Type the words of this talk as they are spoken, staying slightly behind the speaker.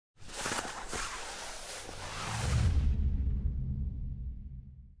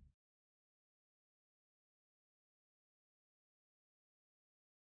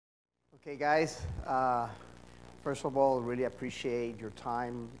Okay, guys. First of all, really appreciate your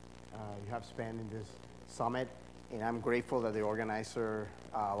time you have spent in this summit, and I'm grateful that the organizer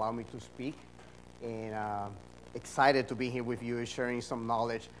allowed me to speak, and excited to be here with you, sharing some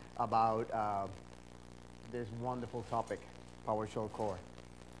knowledge about this wonderful topic, PowerShell Core.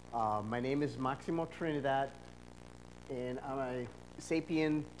 My name is Maximo Trinidad, and I'm a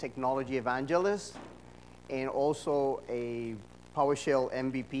Sapien technology evangelist, and also a PowerShell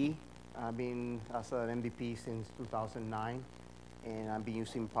MVP. I've been as an MVP since 2009, and I've been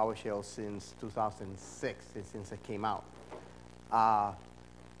using PowerShell since 2006, since it came out.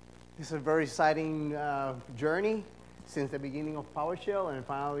 This is a very exciting journey since the beginning of PowerShell, and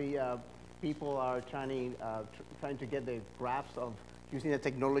finally people are trying to get the grasp of using the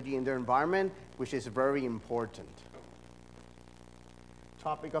technology in their environment, which is very important.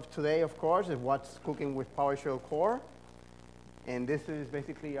 Topic of today, of course, is what's cooking with PowerShell Core. And this is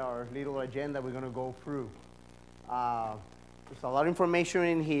basically our little agenda we're going to go through. There's a lot of information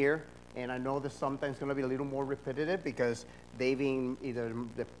in here, and I know that sometimes it's going to be a little more repetitive because they've been, either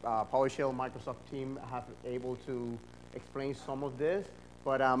the PowerShell Microsoft team have able to explain some of this,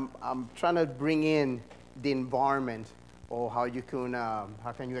 but I'm trying to bring in the environment or how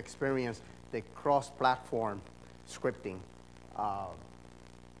can you experience the cross-platform scripting.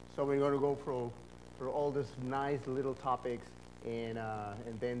 So we're going to go through all these nice little topics and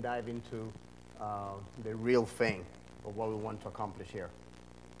then dive into the real thing of what we want to accomplish here.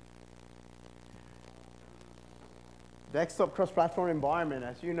 Desktop cross-platform environment,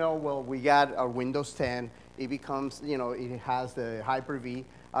 as you know, well, we got our Windows 10. It becomes, it has the Hyper-V.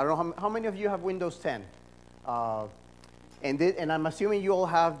 I don't know how many of you have Windows 10. And I'm assuming you all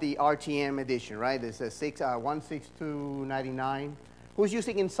have the RTM edition, right? This is 162.99. Who's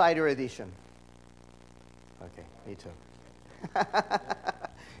using Insider Edition? Okay, me too.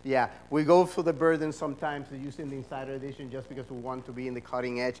 Yeah, we go through the burden sometimes of using the Insider Edition just because we want to be in the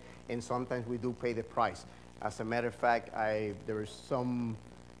cutting edge, and sometimes we do pay the price. As a matter of fact, there is some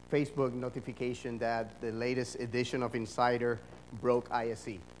Facebook notification that the latest edition of Insider broke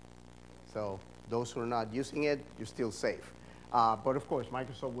ISE. So those who are not using it, you're still safe. But of course,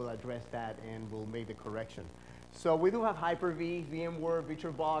 Microsoft will address that and will make the correction. So we do have Hyper-V, VMware,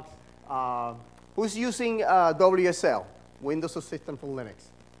 VirtualBox. Who's using WSL? Windows System for Linux.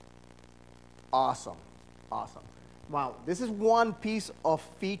 Awesome, awesome. Wow, this is one piece of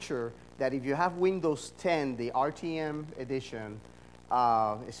feature that if you have Windows 10, the RTM edition,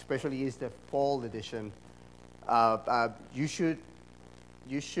 especially is the fall edition, you should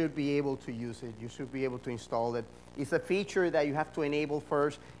be able to use it. You should be able to install it. It's a feature that you have to enable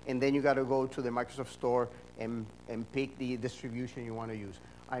first, and then you got to go to the Microsoft Store and pick the distribution you want to use.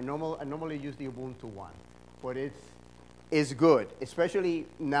 I normally use the Ubuntu one, but it's good, especially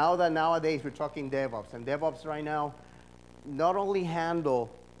now that nowadays we're talking DevOps. And DevOps right now not only handle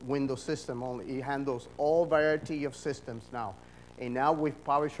Windows system only, it handles all variety of systems now. And now with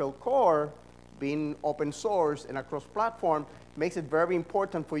PowerShell Core being open source and across platform, makes it very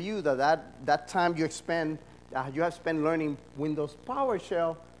important for you that time you have spent learning Windows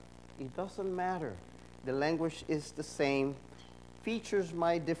PowerShell, it doesn't matter. The language is the same. Features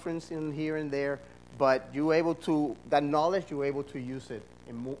might difference in here and there, but that knowledge, you're able to use it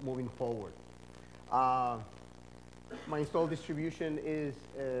in moving forward. My installed distribution is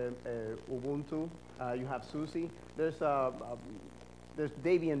Ubuntu. You have SUSE. There's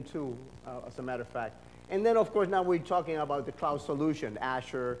Debian too, as a matter of fact. And then, of course, now we're talking about the cloud solution,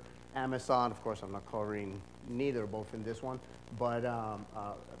 Azure, Amazon. Of course, I'm not covering neither, both in this one. But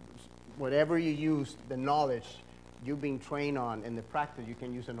whatever you use, the knowledge you've been trained on and the practice, you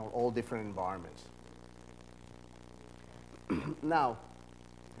can use in all different environments. Now,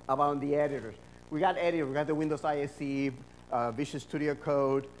 about the editors. We got editors. We got the Windows ISE, Visual Studio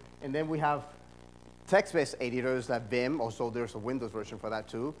Code, and then we have text-based editors like Vim. Also, there's a Windows version for that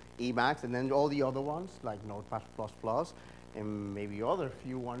too, Emacs, and then all the other ones like Notepad++, and maybe other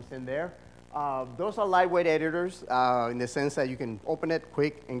few ones in there. Those are lightweight editors in the sense that you can open it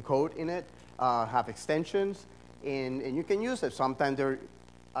quick and code in it, have extensions, and you can use it. Sometimes they're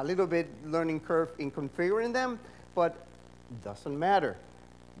a little bit learning curve in configuring them, but it doesn't matter.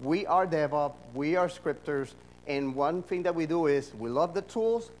 We are DevOps, we are scripters, and one thing that we do is we love the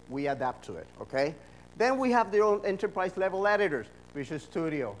tools, we adapt to it, okay? Then we have their own enterprise level editors, Visual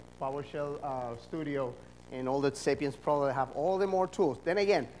Studio, PowerShell Studio, and all the Sapiens Pro that have all the more tools. Then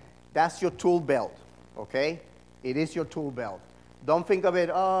again, that's your tool belt, okay? It is your tool belt. Don't think of it,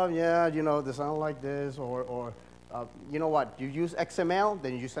 oh yeah, they sound like this, or you know what, you use XML,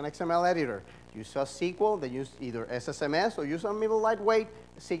 then you use an XML editor. use a SQL, then use either SSMS or use a middle lightweight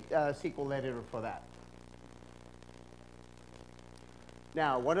SQL editor for that.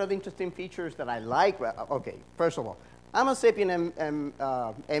 Now, one of the interesting features that I like, okay, first of all, I'm a Sapien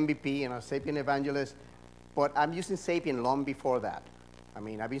MVP and a Sapien evangelist, but I'm using Sapien long before that. I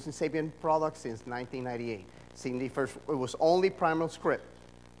mean, I've been using Sapien products since 1998. It was only Primal Script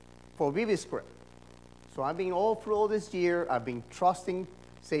for VBScript. So I've been all through all this year, I've been trusting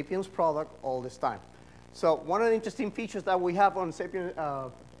Sapien's product all this time. So one of the interesting features that we have on Sapien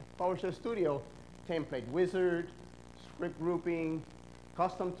PowerShell Studio, template wizard, script grouping,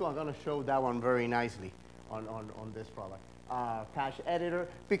 custom tool, I'm going to show that one very nicely on this product. Cache editor,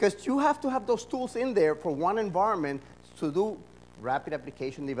 because you have to have those tools in there for one environment to do rapid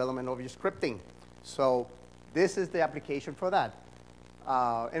application development of your scripting. So this is the application for that.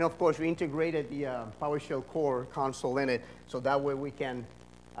 And of course, we integrated the PowerShell core console in it, so that way we can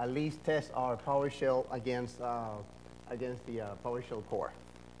at least test our PowerShell against the PowerShell core.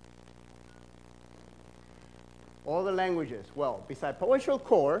 All the languages. Well, besides PowerShell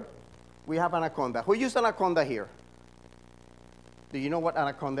core, we have Anaconda. Who used Anaconda here? Do you know what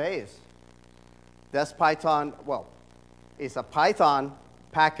Anaconda is? That's Python. Well, it's a Python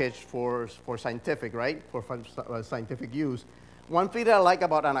package for scientific, right? For scientific use. One thing that I like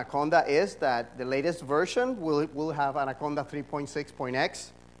about Anaconda is that the latest version will have Anaconda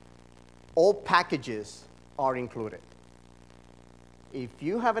 3.6.x. All packages are included. If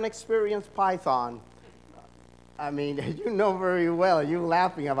you haven't experienced Python, I mean, you know very well, you're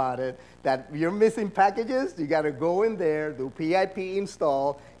laughing about it, that you're missing packages. You got to go in there, do pip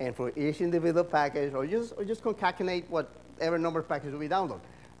install, and for each individual package, or just concatenate whatever number of packages we download.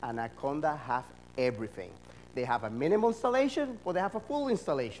 Anaconda have everything. They have a minimal installation, or they have a full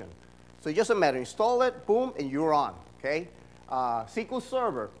installation. So it doesn't matter. Install it, boom, and you're on, okay? SQL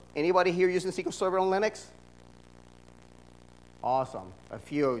Server. Anybody here using SQL Server on Linux? Awesome. A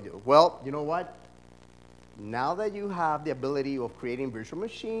few of you. Well, you know what? Now that you have the ability of creating virtual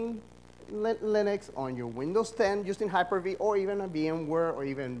machine Linux on your Windows 10 using Hyper-V or even a VMware or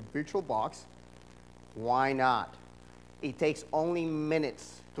even VirtualBox, why not? It takes only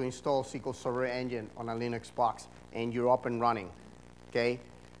minutes to install SQL Server Engine on a Linux box, and you're up and running, okay?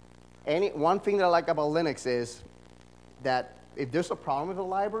 One thing that I like about Linux is that if there's a problem with the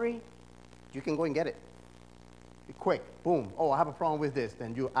library, you can go and get it. Quick, boom. Oh, I have a problem with this.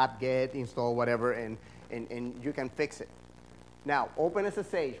 Then you apt-get, install whatever, and you can fix it. Now,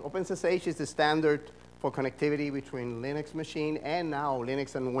 OpenSSH. OpenSSH is the standard for connectivity between Linux machine and now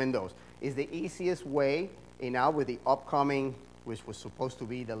Linux and Windows. It's the easiest way, and now with the upcoming, which was supposed to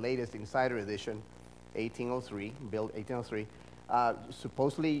be the latest Insider Edition, 1803, build 1803,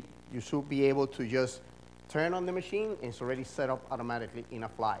 supposedly you should be able to just turn on the machine and it's already set up automatically in a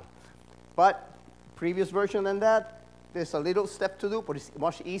fly. But previous version than that, there's a little step to do, but it's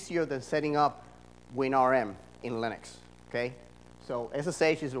much easier than setting up WinRM in Linux, okay? So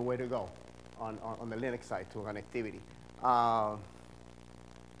SSH is the way to go on the Linux side to connectivity.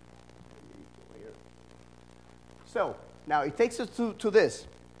 So now it takes us to this.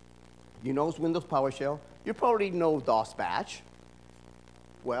 You know Windows PowerShell. You probably know DOS batch.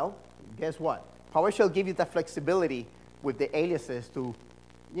 Well, guess what? PowerShell gives you that flexibility with the aliases to,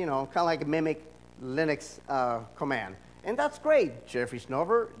 you know, kind of like mimic Linux command. And that's great. Jeffrey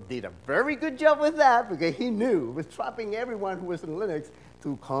Snover did a very good job with that because he knew, was trapping everyone who was in Linux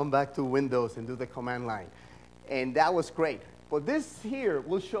to come back to Windows and do the command line. And that was great. But this here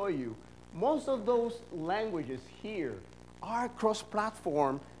will show you most of those languages here are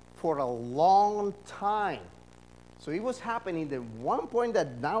cross-platform for a long time. So it was happening at one point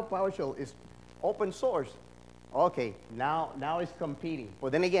that now PowerShell is open source. Okay, now it's competing.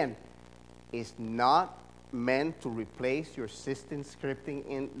 But then again, it's not meant to replace your system scripting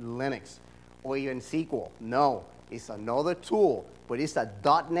in Linux or even SQL. No, it's another tool, but it's a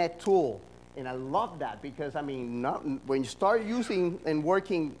 .NET tool. And I love that because, I mean, when you start using and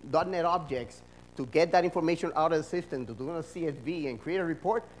working .NET objects to get that information out of the system, to do a CSV and create a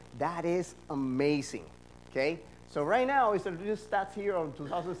report, that is amazing, okay? So right now, it's just stats here on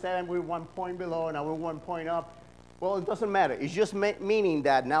 2007, we're 1 point below, now we're 1 point up. Well, it doesn't matter. It's just meaning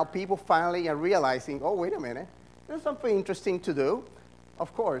that now people finally are realizing, oh, wait a minute, there's something interesting to do.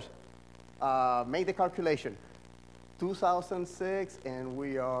 Of course, make the calculation. 2006, and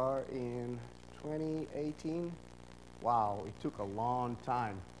we are in 2018. Wow, it took a long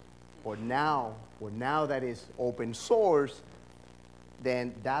time. But now that it's open source,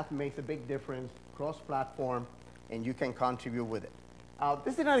 then that makes a big difference, cross-platform, and you can contribute with it.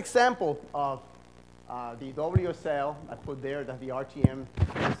 This is an example of The WSL, I put there, that's the RTM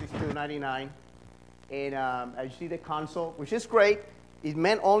 6299. And as you see the console, which is great, it's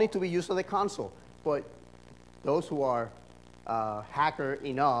meant only to be used on the console. But those who are hacker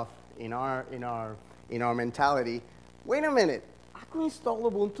enough in our mentality, wait a minute, I can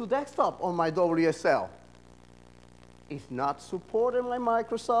install Ubuntu desktop on my WSL. It's not supported by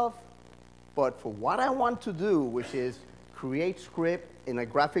Microsoft, but for what I want to do, which is create script in a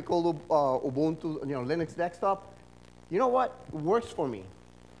graphical Ubuntu, Linux desktop, you know what? It works for me.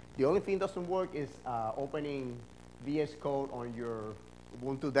 The only thing that doesn't work is opening VS Code on your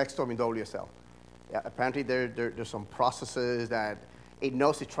Ubuntu desktop in WSL. Yeah, apparently there's some processes that it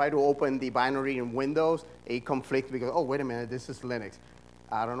knows. It try to open the binary in Windows, it conflicts because, oh, wait a minute, this is Linux.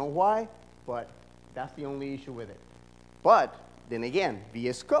 I don't know why, but that's the only issue with it. But then again,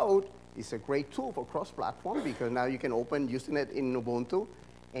 VS Code is a great tool for cross-platform because now you can open using it in Ubuntu,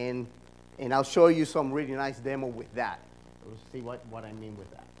 and I'll show you some really nice demo with that. We'll see what I mean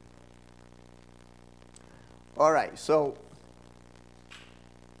with that. All right, so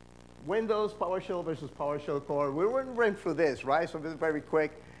Windows PowerShell versus PowerShell Core. We went through this, right? So this is very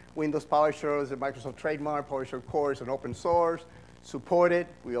quick. Windows PowerShell is a Microsoft trademark. PowerShell Core is an open source, supported.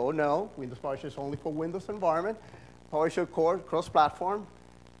 We all know Windows PowerShell is only for Windows environment. PowerShell Core, cross-platform.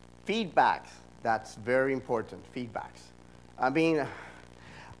 Feedbacks, that's very important, feedbacks. I've been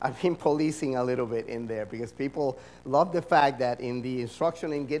policing a little bit in there because people love the fact that in the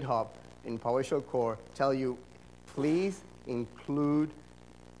instruction in GitHub, in PowerShell Core, tell you, please include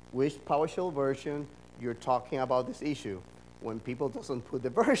which PowerShell version you're talking about this issue. When people doesn't put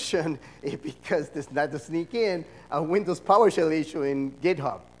the version, it's because there's not to sneak in a Windows PowerShell issue in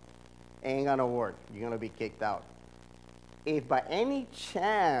GitHub. Ain't gonna work, you're gonna be kicked out. If by any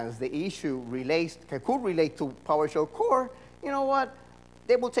chance the issue could relate to PowerShell Core, you know what?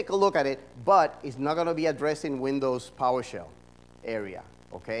 They will take a look at it, but it's not going to be addressed in Windows PowerShell area,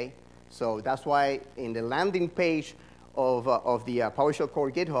 okay? So that's why in the landing page of the PowerShell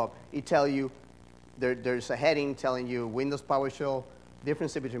Core GitHub, it tells you, there's a heading telling you Windows PowerShell,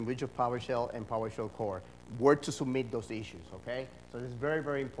 difference between Windows PowerShell and PowerShell Core, where to submit those issues, okay? So this is very,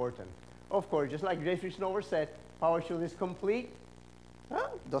 very important. Of course, just like Jeffrey Snover said, PowerShell is complete.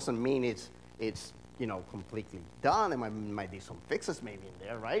 Doesn't mean it's completely done. There might be some fixes maybe in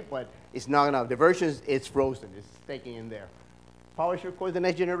there, right? But it's not enough. The versions, it's frozen. It's taking in there. PowerShell Core, the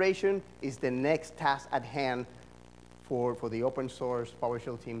next generation, is the next task at hand for the open source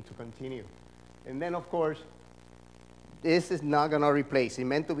PowerShell team to continue. And then, of course, this is not going to replace. It's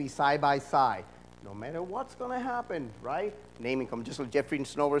meant to be side by side. No matter what's going to happen, right? Naming, just like Jeffrey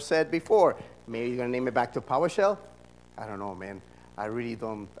Snover said before, maybe you're going to name it back to PowerShell. I don't know, man. I really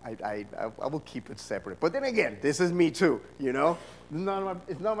don't. I will keep it separate. But then again, this is me too, you know?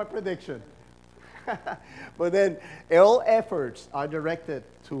 It's not my prediction. But then all efforts are directed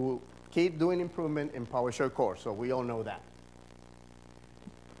to keep doing improvement in PowerShell Core. So we all know that.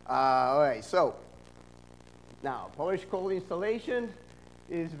 All right, so now PowerShell Core installation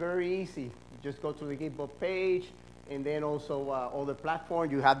is very easy. Just go to the GitHub page, and then also all the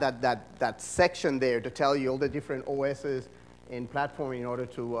platforms. You have that section there to tell you all the different OSs and platform in order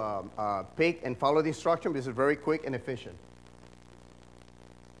to pick and follow the instruction. This is very quick and efficient.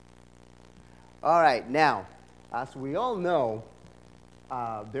 All right, now, as we all know,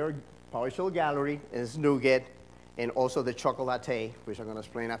 there are PowerShell Gallery and NuGet, and also the Chocolate, which I'm going to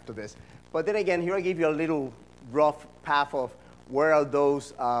explain after this. But then again, here I give you a little rough path of where are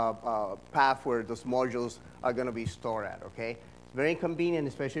those paths where those modules are going to be stored at, okay? Very convenient,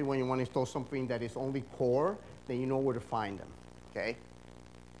 especially when you want to install something that is only core, then you know where to find them, okay?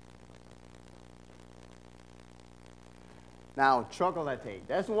 Now, Chocolate.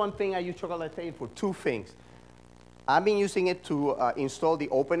 That's one thing I use Chocolate for, two things. I've been using it to install the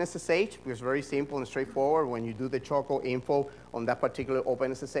OpenSSH, because it's very simple and straightforward. When you do the Choco info on that particular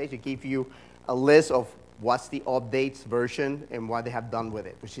OpenSSH, it gives you a list of what's the updates version and what they have done with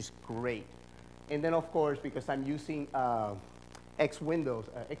it, which is great. And then, of course, because I'm using Windows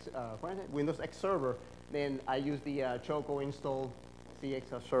X Server, then I use the Choco install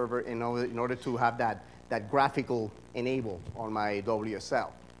CX server in order to have that graphical enabled on my WSL.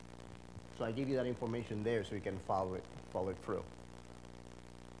 So I give you that information there so you can follow it through.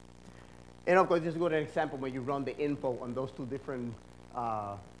 And of course, just go to an example where you run the info on those two different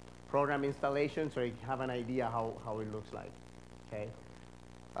program installations so you have an idea how it looks like, okay?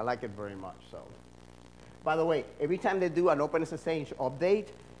 I like it very much, so. By the way, every time they do an OpenSSH update,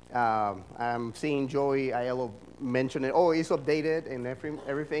 I'm seeing Joey Aiello mention it, oh, it's updated and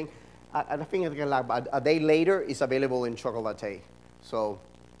everything. I think it's like a day later, it's available in Chocolate. So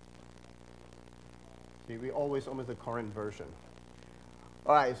See, we always almost the current version.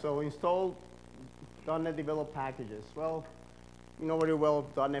 All right, so install .NET develop packages. Well, you know very well,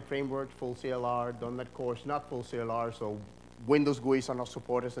 .NET Framework, full CLR, .NET Core is not full CLR, so Windows GUIs are not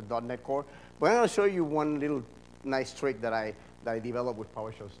supported as a .NET Core. But I'm going to show you one little nice trick that I developed with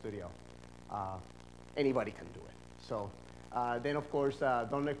PowerShell Studio. Anybody can do it. So then, of course,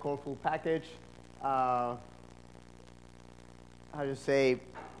 .NET Core full package. How to say,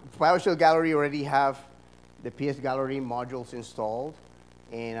 PowerShell Gallery already have the PS Gallery modules installed,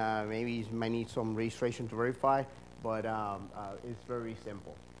 and maybe you might need some registration to verify, but it's very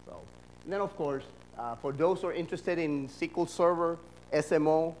simple. So, and then, of course, for those who are interested in SQL Server,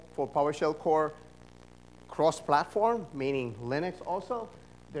 SMO for PowerShell Core, cross-platform, meaning Linux also,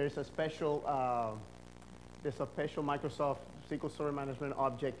 there's a special Microsoft SQL Server Management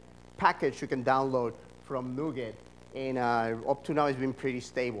Object package you can download from NuGet, and up to now it's been pretty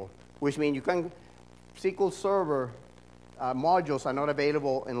stable, which means you can, SQL Server modules are not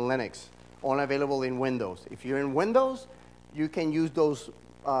available in Linux, only available in Windows. If you're in Windows, you can use those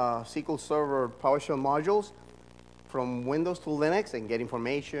SQL Server PowerShell modules from Windows to Linux and get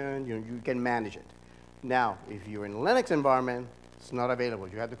information, you can manage it. Now, if you're in a Linux environment, it's not available.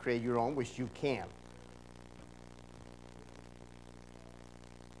 You have to create your own, which you can.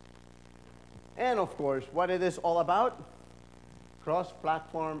 And of course, what it is all about?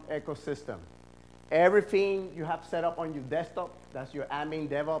 Cross-platform ecosystem. Everything you have set up on your desktop, that's your admin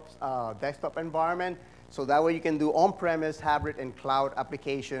DevOps desktop environment, so that way you can do on-premise, hybrid, and cloud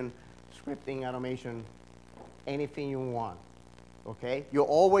application, scripting, automation, anything you want, okay? You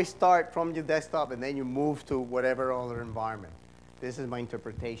always start from your desktop and then you move to whatever other environment. This is my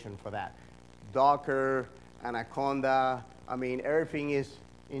interpretation for that. Docker, Anaconda, I mean, everything is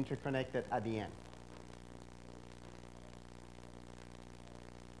interconnected at the end.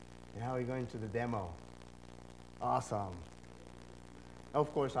 Now we're going to the demo. Awesome.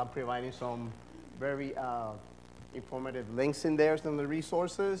 Of course, I'm providing some very informative links in there, some of the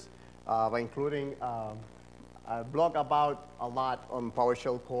resources, by including a blog about a lot on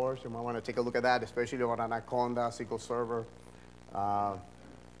PowerShell Core. So you might want to take a look at that, especially on Anaconda, SQL Server.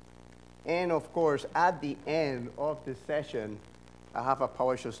 And of course, at the end of this session, I have a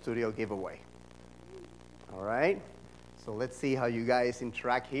PowerShell Studio giveaway. All right? So let's see how you guys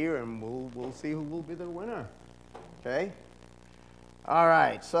interact here, and we'll see who will be the winner. Okay? All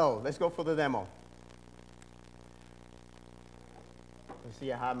right, so let's go for the demo. Let's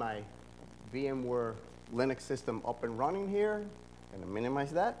see, I have my VMware Linux system up and running here. I'm going to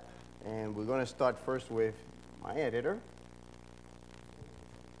minimize that. And we're going to start first with my editor.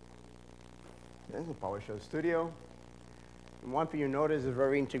 This is PowerShell Studio. And one thing you notice is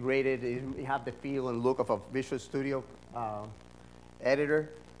very integrated. You have the feel and look of a Visual Studio editor.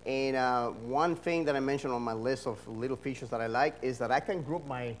 And one thing that I mentioned on my list of little features that I like is that I can group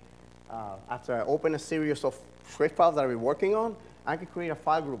my, after I open a series of script files that I'll be working on, I can create a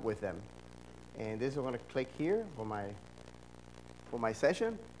file group with them. And this is going to click here for my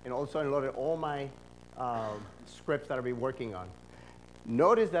session. And also I loaded all my scripts that I'll be working on.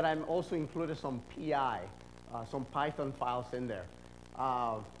 Notice that I'm also included some PI, some Python files in there.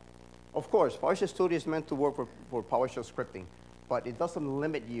 Of course, PowerShell Studio is meant to work for PowerShell scripting, but it doesn't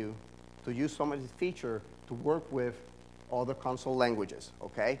limit you to use some of this feature to work with other console languages,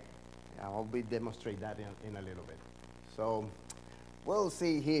 okay? I'll demonstrate that in a little bit. So we'll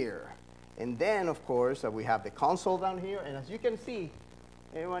see here. And then, of course, we have the console down here, and as you can see,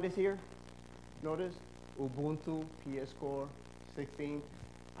 everyone is here. Notice Ubuntu, PS Core, 16.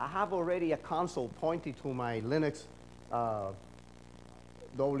 I have already a console pointing to my Linux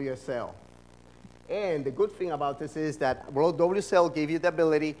WSL. And the good thing about this is that WSL gave you the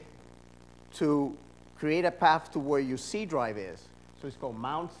ability to create a path to where your C drive is. So it's called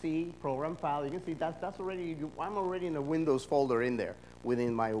Mount C program file. You can see that's already, I'm already in a Windows folder in there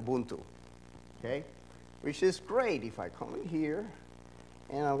within my Ubuntu. Okay? Which is great. If I come in here,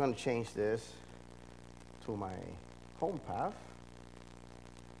 and I'm going to change this to my home path.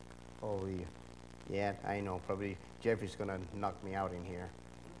 Oh, yeah, I know. Probably Jeffrey's going to knock me out in here.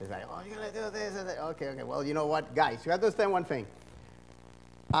 He's like, oh, you're going to do this and that. Okay. Well, you know what? Guys, you have to understand one thing.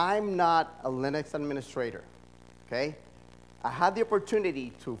 I'm not a Linux administrator, okay? I had the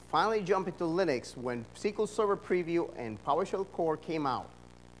opportunity to finally jump into Linux when SQL Server Preview and PowerShell Core came out.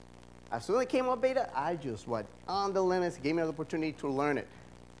 As soon as it came out beta, I just went on the Linux, gave me the opportunity to learn it.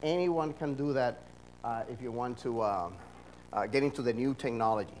 Anyone can do that if you want to get into the new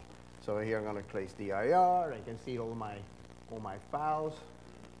technology. So here I'm going to place dir. I can see all my files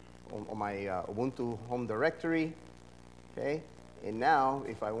on my Ubuntu home directory. Okay, and now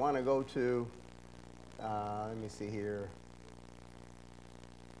if I want to go to Let me see here.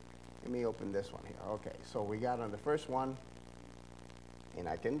 Let me open this one here. Okay, so we got on the first one, and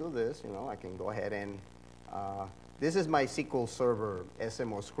I can do this, you know, I can go ahead and, this is my SQL Server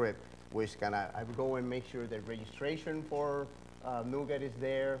SMO script, which I go and make sure that registration for NuGet is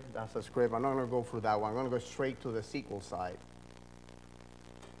there. That's a script. I'm not going to go through that one. I'm going to go straight to the SQL side.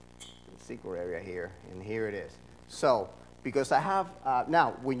 The SQL area here, and here it is. So, because I have,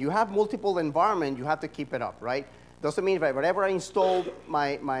 now, when you have multiple environments, you have to keep it up, right? Doesn't mean that whenever I installed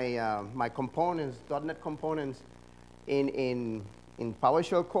my components, .NET components in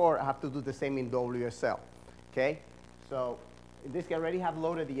PowerShell core, I have to do the same in WSL, okay? So, in this case, I already have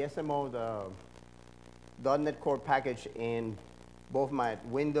loaded the SMO, the .NET Core package in both my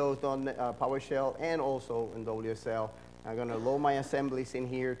Windows, PowerShell, and also in WSL. I'm going to load my assemblies in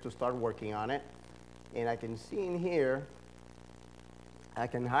here to start working on it. And I can see in here, I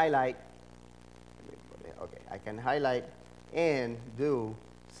can highlight, okay, I can highlight and do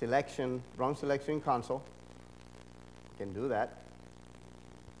selection, run selection console. I can do that.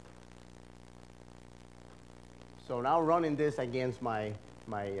 So now running this against my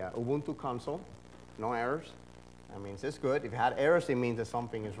Ubuntu console, no errors. I mean, it's good. If it had errors, it means that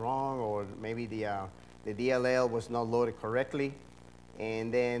something is wrong, or maybe the DLL was not loaded correctly.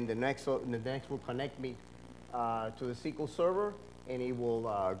 And then the next will connect me to the SQL Server, and it will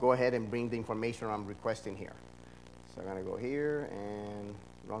go ahead and bring the information I'm requesting here. So I'm going to go here and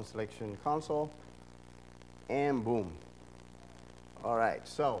run selection console, and boom. All right,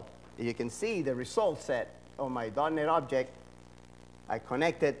 so you can see the result set on my .NET object. I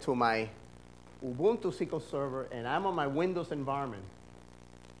connected to my Ubuntu SQL Server, and I'm on my Windows environment.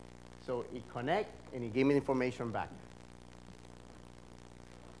 So it connects, and it gives me information back.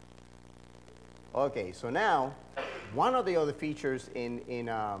 Okay, so now, one of the other features in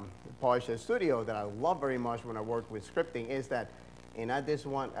PowerShell Studio that I love very much when I work with scripting is that, and I did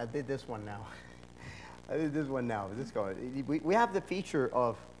this one now. I did this one now. We have the feature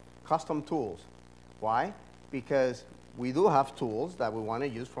of custom tools. Why? Because we do have tools that we want to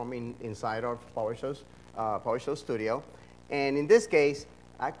use from inside our PowerShell Studio. And in this case,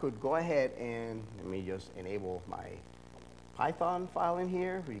 I could go ahead and let me just enable my Python file in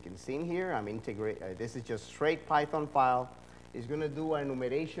here. You can see in here, I'm integrate. This is just straight Python file. It's going to do an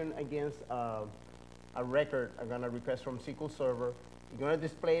enumeration against a record I'm going to request from SQL Server. It's going to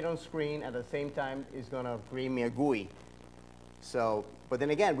display it on screen. At the same time, it's going to create me a GUI. So, but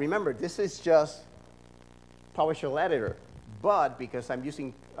then again, remember, this is just PowerShell editor. But because I'm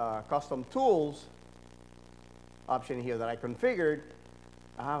using custom tools option here that I configured,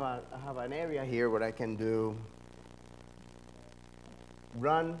 I have an area here where I can do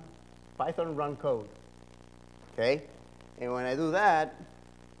run, Python run code, okay? And when I do that,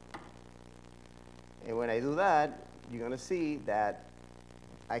 you're going to see that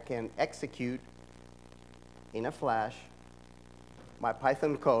I can execute in a flash my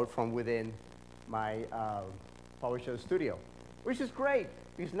Python code from within my PowerShell Studio, which is great.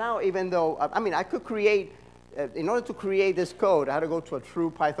 Because now, even though, I mean, I could create, in order to create this code, I had to go to a true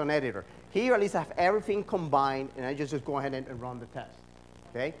Python editor. Here, at least I have everything combined, and I just go ahead and run the test,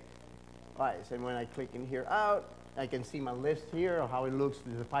 okay? All right, so when I click in here out, I can see my list here of how it looks.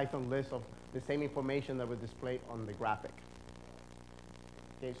 There's a Python list of the same information that was displayed on the graphic.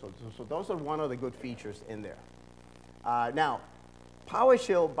 Okay, so those are one of the good features in there. Now,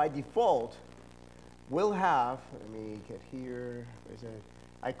 PowerShell by default will have, let me get here,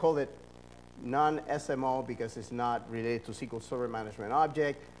 I call it non-SMO because it's not related to SQL Server Management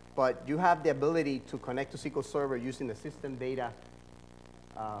Object, but you have the ability to connect to SQL Server using the system data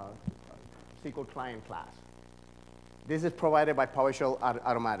SQL client class. This is provided by PowerShell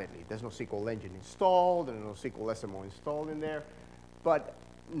automatically. There's no SQL engine installed, there's no SQL SMO installed in there. But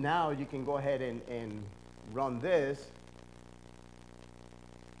now you can go ahead and run this,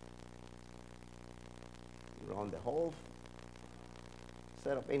 run the whole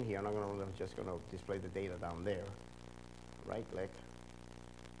setup in here. I'm just going to display the data down there. Right click,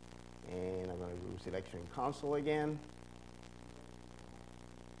 and I'm going to do selection console again.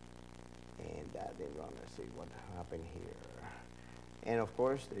 And that didn't run. Let's see what happened here. And of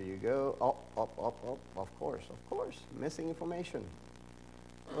course, there you go. Up. Of course. Missing information.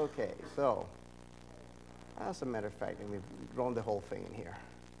 Okay, so as a matter of fact, let me run the whole thing in here.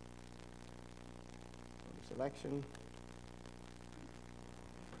 Selection.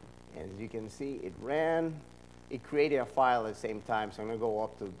 And as you can see, it ran. It created a file at the same time, so I'm going to go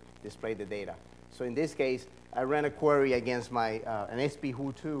up to display the data. So in this case, I ran a query against my an SP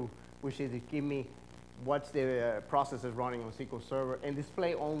Who2, which is to give me what's the processes running on SQL Server, and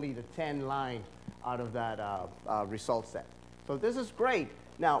display only the 10 lines out of that result set. So this is great.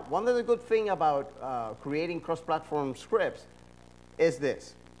 Now, one of the good things about creating cross-platform scripts is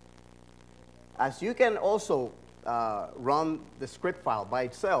this. As you can also run the script file by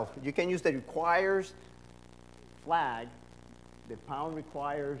itself, you can use the requires flag, the pound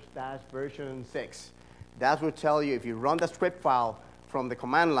requires dash version 6. That will tell you if you run the script file from the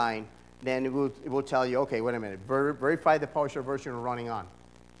command line, then it will tell you, okay, wait a minute, verify the PowerShell version you're running on.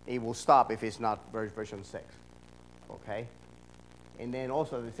 It will stop if it's not version 6, okay? And then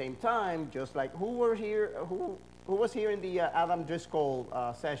also at the same time, just like who was here in the Adam Driscoll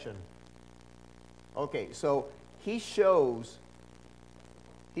session? Okay, so he shows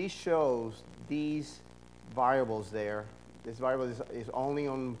these variables there. This variable is only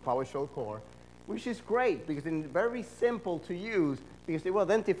on PowerShell core, which is great because it's very simple to use because it will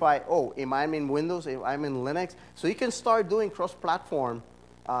identify, oh, am I in Windows, am I in Linux? So you can start doing cross-platform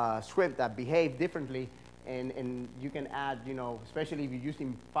script that behave differently, and you can add, you know, especially if you're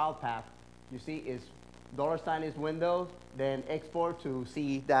using file path, you see is $ is Windows, then export to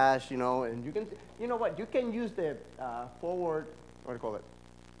C dash, you know, and you can, you know what, you can use the forward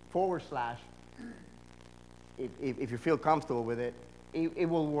slash if you feel comfortable with it, it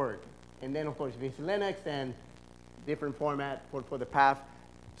will work. And then, of course, if it's Linux, then different format for the path,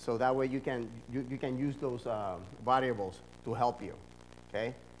 so that way you can use those variables to help you,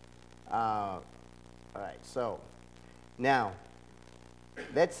 okay? All right, so now,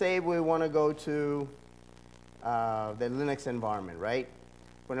 let's say we want to go to the Linux environment, right?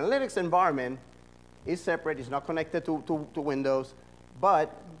 When a Linux environment is separate, it's not connected to Windows,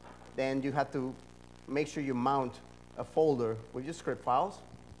 but then you have to make sure you mount a folder with your script files.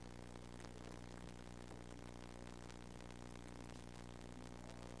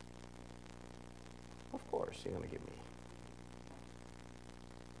 Of course, you're going to give me.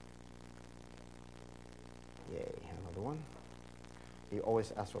 Yay, another one. You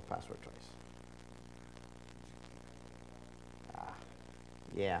always ask for password twice.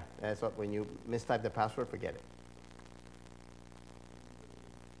 Yeah, that's what, when you mistype the password, forget it.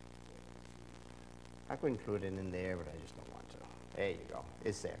 I could include it in there, but I just don't want to. There you go.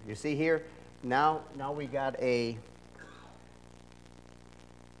 It's there. You see here, now we got a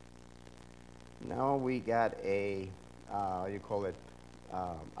you call it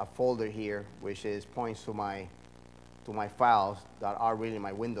a folder here, which is points to my files that are really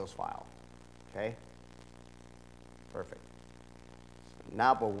my Windows file. Okay. Perfect.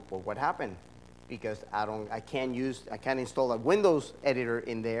 Now, but what happened? Because I can't install a Windows editor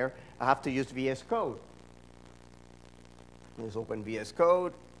in there. I have to use VS Code. Let's open VS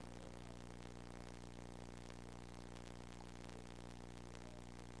Code.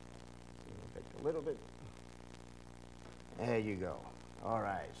 A little bit. There you go. All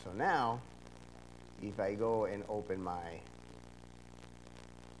right. So now, if I go and open my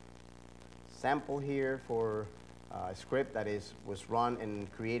sample here for a script that was run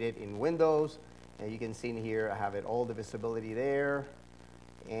and created in Windows, and you can see in here I have all the visibility there,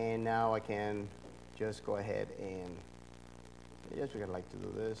 and now I can just go ahead and yes, we'd like to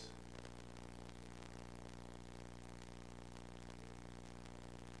do this.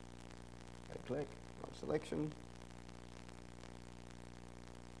 Right click, selection,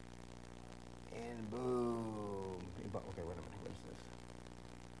 and boom. Okay, wait a minute, what is this?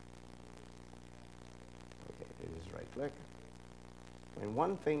 Okay, it is right click. When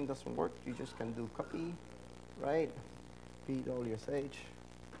one thing doesn't work, you just can do copy, right? PWSH.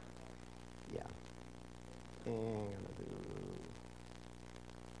 Yeah. And I'm gonna do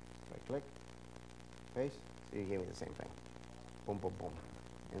right click, paste. So you gave me the same thing. Boom, boom, boom.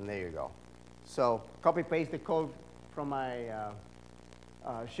 And there you go. So copy paste the code from my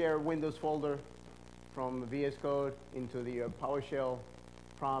share Windows folder from VS Code into the PowerShell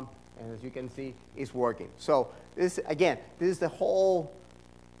prompt. And as you can see, it's working. So this, again, this is the whole,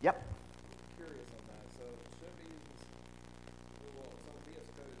 yep. I'm curious on that. So it should be using, well, some VS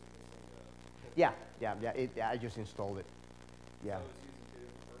Code is missing Yeah, I just installed it. Yeah. So it's using two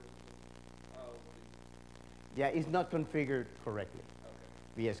different versions. Yeah, it's not configured correctly.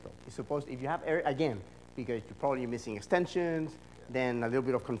 Okay. VS Code. It's supposed, if you have, again, because you're probably missing extensions, then a little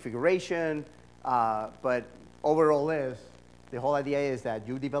bit of configuration, but overall the whole idea is that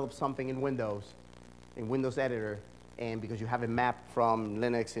you develop something in Windows Editor, and because you have it mapped from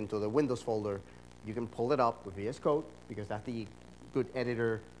Linux into the Windows folder, you can pull it up with VS Code, because that's the good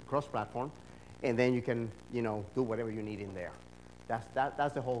editor cross-platform, and then you can, do whatever you need in there.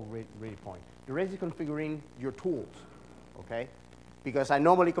 That's the whole really point. The rest is configuring your tools, okay? Because I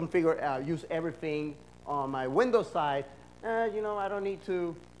normally configure, use everything on my Windows side, you know, I don't need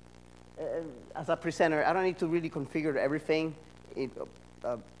to, as a presenter, I don't need to really configure everything.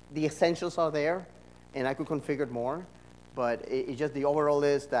 The essentials are there, and I could configure more, but it just the overall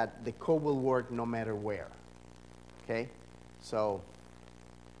is that the code will work no matter where. Okay, so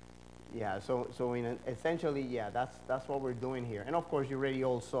yeah, so essentially, yeah, that's what we're doing here. And of course, you already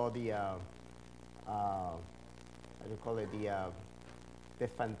all saw the how do you call it, the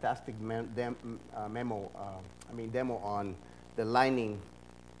fantastic demo on the lightning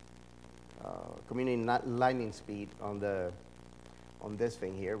community lightning speed on this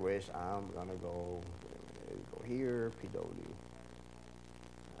thing here, which I'm gonna go here, PW,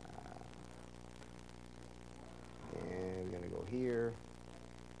 and we're gonna go here.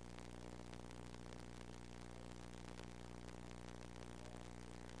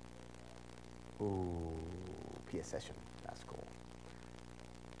 Ooh, PS session, that's cool.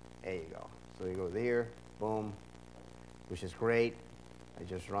 There you go. So you go there, boom, which is great. I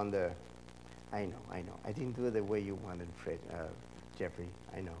just run the, I know. I didn't do it the way you wanted, Fred, Jeffrey,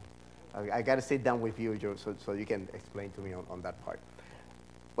 I know. I got to sit down with you, Joe, so you can explain to me on that part.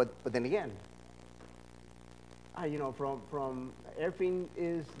 But then again, you know, from everything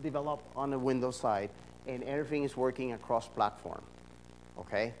is developed on the Windows side, and everything is working across platform,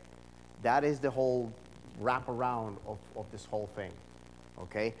 okay? That is the whole wraparound of this whole thing,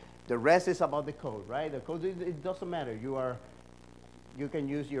 okay? The rest is about the code, right? The code, it doesn't matter. You can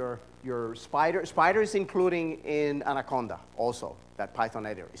use your Spider. Spider is including in Anaconda also. That Python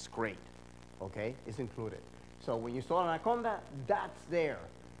editor is great, okay? It's included. So when you install Anaconda, that's there.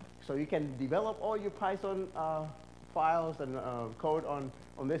 So you can develop all your Python files and code on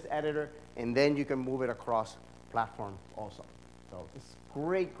this editor, and then you can move it across platform also. So it's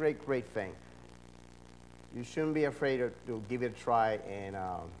great, great, great thing. You shouldn't be afraid to give it a try and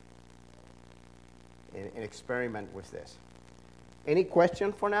experiment with this. Any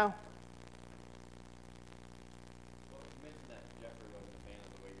question for now? Well, you mentioned that Jeffrey wasn't a fan of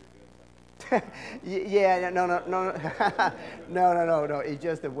the way you're doing something. Yeah, no. It's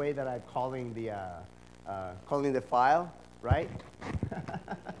just the way that I'm calling the file, right?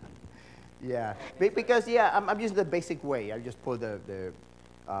 Yeah, because yeah, I'm using the basic way. I just put the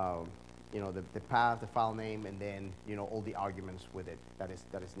you know, the path, the file name, and then, you know, all the arguments with it that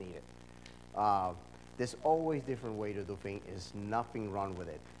is needed. There's always different way to do things. There's nothing wrong with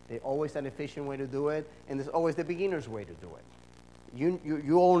it. There's always an efficient way to do it, and there's always the beginner's way to do it.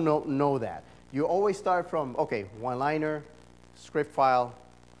 You all know that. You always start from, okay, one-liner, script file,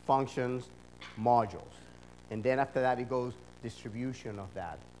 functions, modules. And then after that, it goes distribution of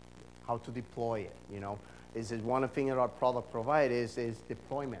that, how to deploy it, you know. This is one thing that our product provides is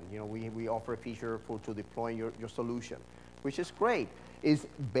deployment. You know, we offer a feature to deploy your solution, which is great. It's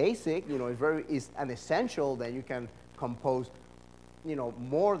basic, you know, it's an essential that you can compose, you know,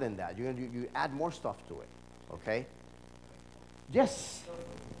 more than that. You add more stuff to it, okay? Yes? So,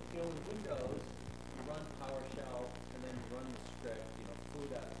 you know, in Windows, you run PowerShell, and then you run the script, you know, foo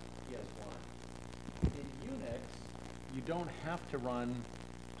that PS1. In Unix, you don't have to run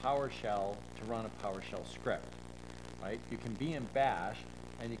PowerShell to run a PowerShell script, right? You can be in Bash,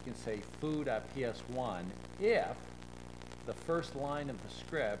 and you can say foo.ps1 if the first line of the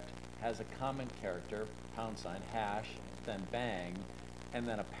script has a comment character, #, then bang, and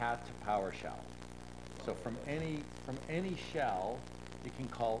then a path to PowerShell. So from any shell, you can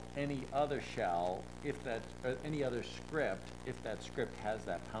call any other shell if that, or any other script if that script has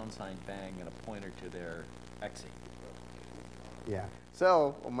that #, bang, and a pointer to their exe. Yeah.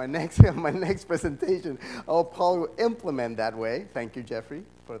 So on my next presentation, I'll probably implement that way. Thank you, Jeffrey,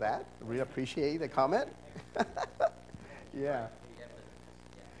 for that. Really appreciate the comment. Yeah.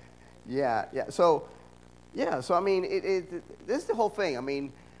 So I mean, this is the whole thing. I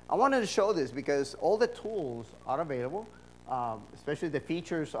mean, I wanted to show this because all the tools are available, especially the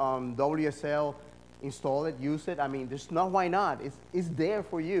features on WSL. Install it, use it. I mean, there's no why not. It's there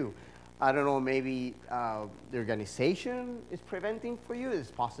for you. I don't know, maybe the organization is preventing for you. It's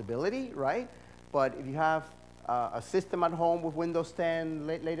a possibility, right? But if you have a system at home with Windows 10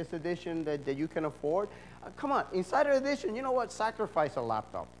 latest edition that you can afford, come on, Insider Edition, you know what? Sacrifice a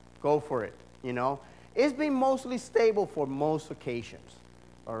laptop. Go for it, you know? It's been mostly stable for most occasions,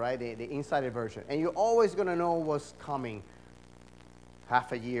 all right, the Insider version. And you're always going to know what's coming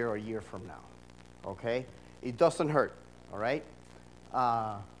half a year or a year from now, okay? It doesn't hurt, all right?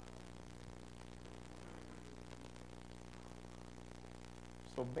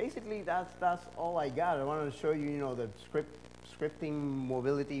 So basically, that's all I got. I wanted to show you, you know, the scripting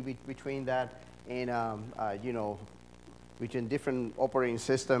mobility between that and, you know, between different operating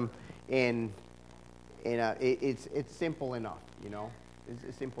system. And And it's simple enough, you know?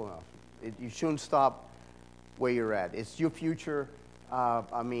 It's simple enough. You shouldn't stop where you're at. It's your future.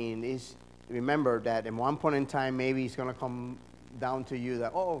 I mean, remember that at one point in time, maybe it's going to come down to you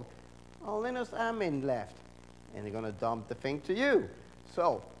that, oh, Linux admin left. And they're going to dump the thing to you.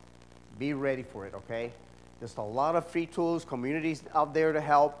 So be ready for it, okay? There's a lot of free tools, communities out there to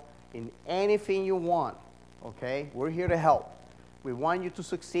help in anything you want, okay? We're here to help. We want you to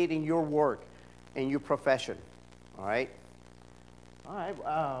succeed in your work, in your profession, all right? All right,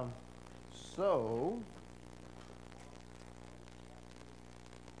 so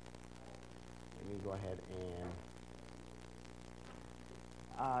let me go ahead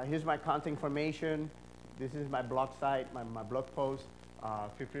and, here's my contact information. This is my blog site, my blog post.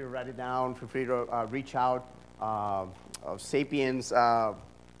 Feel free to write it down. Feel free to reach out. Sapiens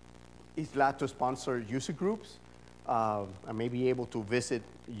is glad to sponsor user groups. I may be able to visit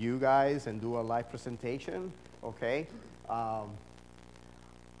you guys and do a live presentation, okay?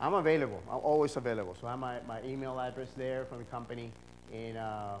 I'm available. I'm always available. So I have my email address there from the company, and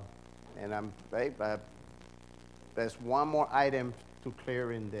I'm right. There's one more item to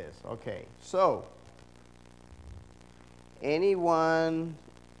clear in this. Okay, so anyone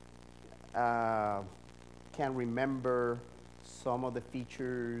can remember some of the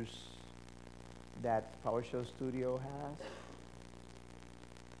features that PowerShell Studio has?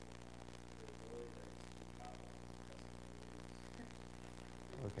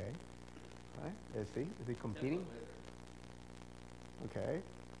 Okay. All right. Let's see. Is it competing? Okay.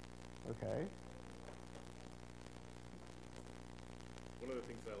 Okay. One of the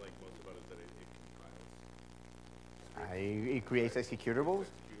things I like most about it is that it compiles. It creates executables.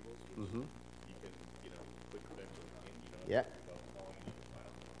 Executables. Mm-hmm. You can, put credentials in, Yeah. without calling the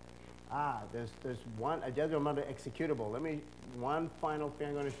file. There's one. I just remember executable. One final thing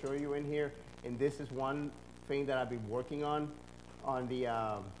I'm going to show you in here, and this is one thing that I've been working on the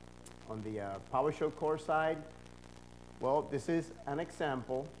PowerShell core side. Well, this is an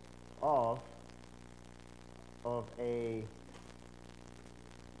example of a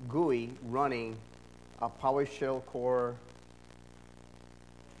GUI running a PowerShell core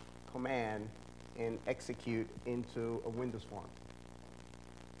command and execute into a Windows font.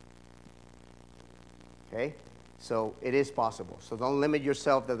 Okay, so it is possible. So don't limit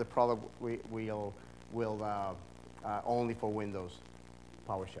yourself that the product will only for Windows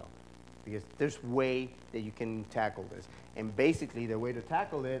PowerShell, because there's way that you can tackle this. And basically, the way to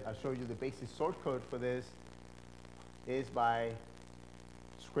tackle it, I'll show you the basic source code for this, is by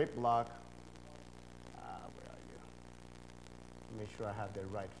script block. Where are you? Make sure I have the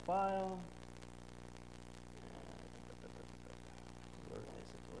right file. Where is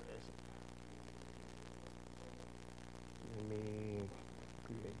it? Where is it? Let me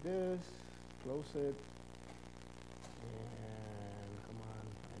create this, close it, and come on,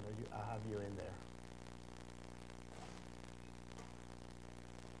 I have you in there.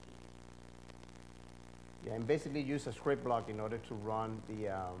 Yeah, and basically use a script block in order to run the,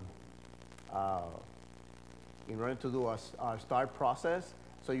 in order to do a start process.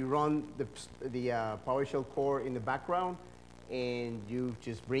 So you run the PowerShell core in the background, and you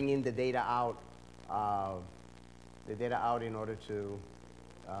just bring in the data out, in order to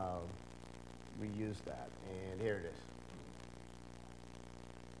reuse that. And here it is.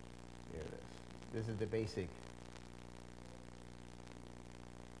 Here it is. This is the basic.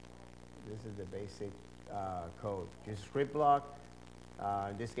 This is the basic code. Just script block.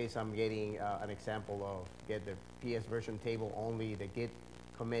 In this case, I'm getting an example of get the PS version table only the git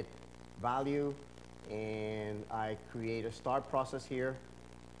commit value, and I create a start process here.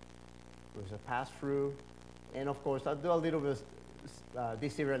 There's a pass-through, and of course, I'll do a little bit of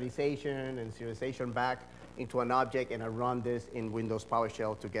deserialization and serialization back into an object, and I run this in Windows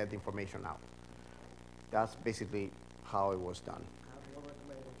PowerShell to get the information out. That's basically how it was done. I have one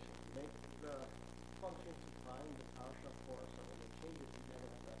recommendation. Make the function to find the PowerShell core, so when they change it, you never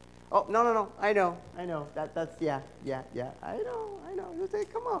have that. Oh, no. I know. That's, yeah. I know. You say,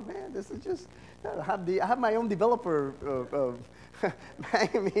 come on, man. This is just, I have my own developer,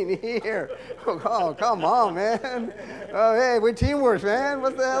 in here. Oh, come on, man. Oh, hey, we're teamwork, man.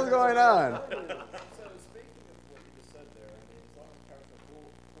 What the hell's going on? So speaking of what you just said there, as long as PowerShell core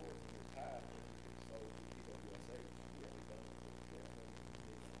is in your tab, so you keep on USA,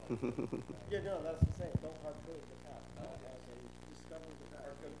 Yeah, no, that's the same. Don't hard code the path. Discover the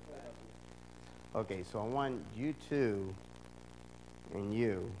path. Okay, so I want you two and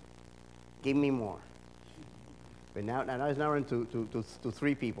you. Give me more. But now it's now into to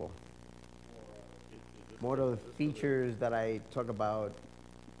 3 people. More of the features that I talk about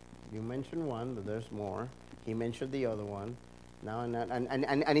You mentioned one, but there's more. He mentioned the other one. Now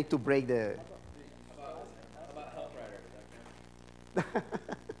I need to break the. About Health Rider.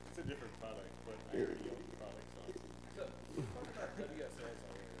 It's a different product, but I already own the product, so. So, you talked about WSLs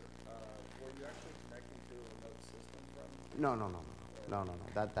earlier. Were you actually connecting to a remote system from? No.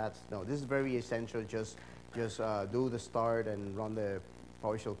 No. This is very essential. Just do the start and run the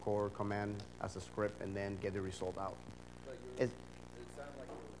PowerShell core command as a script, and then get the result out. But It sounded like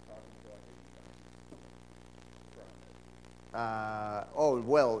you were talking to like a oh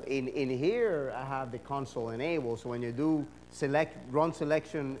well, in here I have the console enabled. So when you do run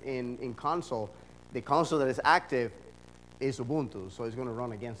selection in console, the console that is active is Ubuntu, so it's going to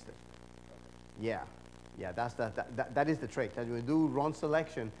run against it. Yeah, that is the trick. That when you do run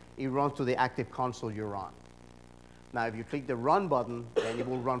selection, it runs to the active console you're on. Now, if you click the run button, then it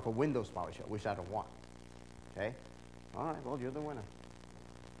will run for Windows PowerShell, which I don't want. Okay? All right, well, you're the winner.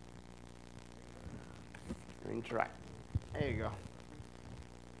 Interact. There you go.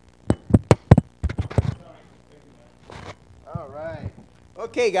 All right.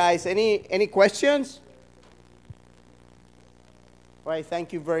 Okay, guys, any questions? All right,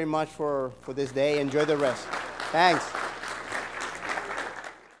 thank you very much for this day. Enjoy the rest. Thanks.